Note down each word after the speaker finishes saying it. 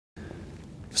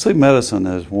Sleep medicine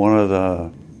is one of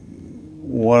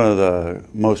the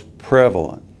most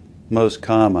prevalent, most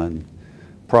common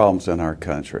problems in our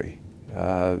country.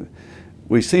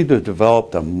 We seem to have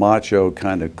developed a macho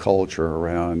kind of culture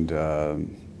around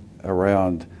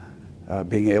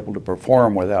being able to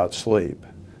perform without sleep,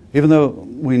 even though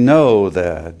we know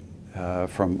that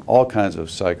from all kinds of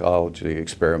psychology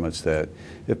experiments that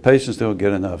if patients don't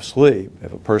get enough sleep,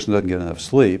 if a person doesn't get enough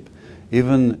sleep,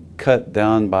 even cut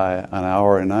down by an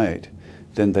hour a night,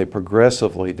 then they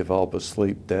progressively develop a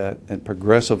sleep debt and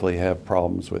progressively have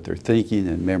problems with their thinking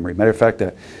and memory. Matter of fact,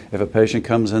 if a patient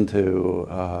comes into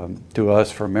to us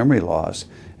for memory loss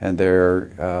and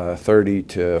they're 30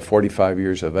 to 45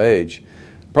 years of age,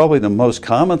 probably the most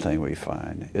common thing we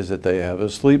find is that they have a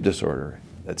sleep disorder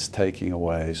that's taking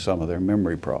away some of their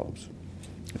memory problems,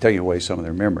 taking away some of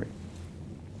their memory.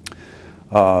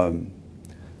 The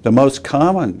most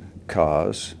common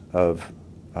cause of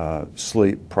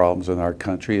sleep problems in our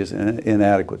country is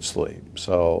inadequate sleep.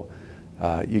 So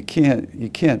you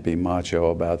can't be macho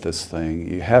about this thing.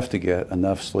 You have to get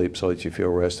enough sleep so that you feel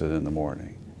rested in the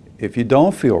morning. If you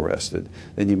don't feel rested,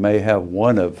 then you may have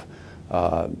one of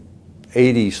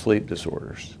 80 sleep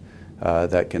disorders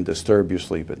that can disturb your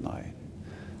sleep at night.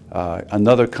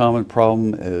 Another common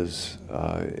problem is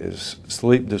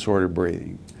sleep disorder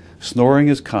breathing. Snoring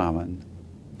is common,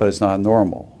 but it's not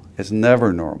normal. It's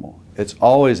never normal. It's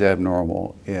always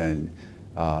abnormal in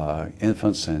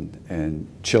infants and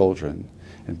children,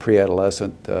 and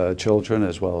preadolescent children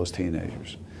as well as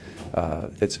teenagers.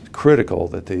 It's critical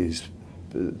that these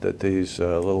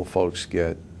little folks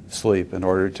get sleep in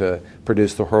order to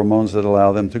produce the hormones that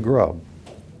allow them to grow.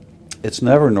 It's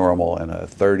never normal in a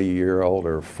 30-year-old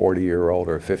or 40-year-old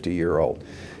or 50-year-old.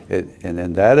 And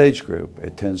in that age group,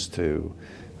 it tends to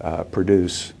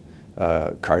produce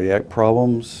cardiac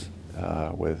problems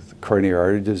with coronary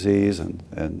artery disease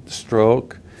and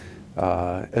stroke,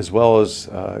 as well as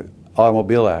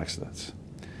automobile accidents.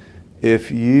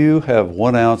 If you have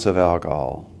 1 ounce of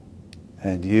alcohol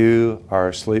and you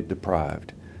are sleep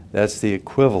deprived, that's the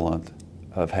equivalent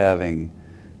of having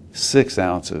 6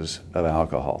 ounces of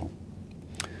alcohol.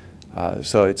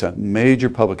 So it's a major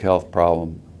public health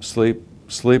problem.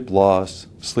 Sleep loss,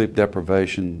 sleep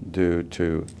deprivation due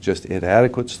to just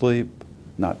inadequate sleep,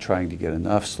 not trying to get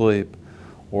enough sleep,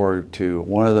 or to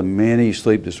one of the many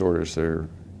sleep disorders that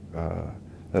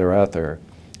are out there,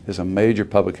 is a major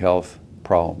public health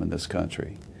problem in this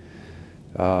country.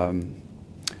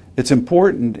 It's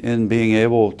important in being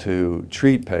able to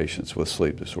treat patients with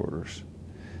sleep disorders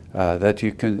that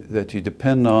you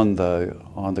depend on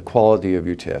the quality of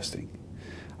your testing.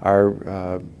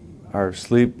 Our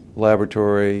sleep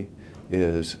laboratory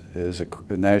is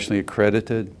nationally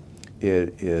accredited.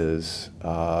 It is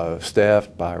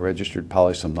staffed by registered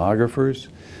polysomnographers,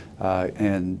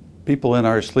 and people in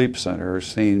our sleep center are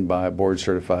seen by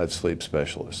board-certified sleep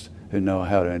specialists who know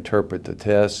how to interpret the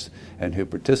tests and who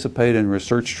participate in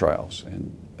research trials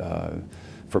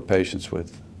for patients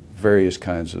with various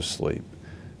kinds of sleep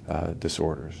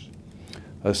disorders.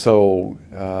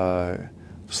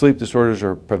 Sleep disorders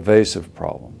are a pervasive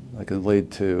problem. They can lead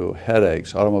to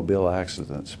headaches, automobile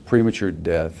accidents, premature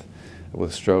death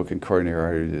with stroke and coronary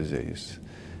artery disease.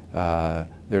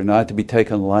 They're not to be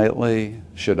taken lightly,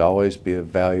 should always be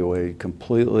evaluated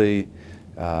completely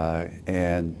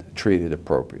and treated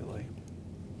appropriately.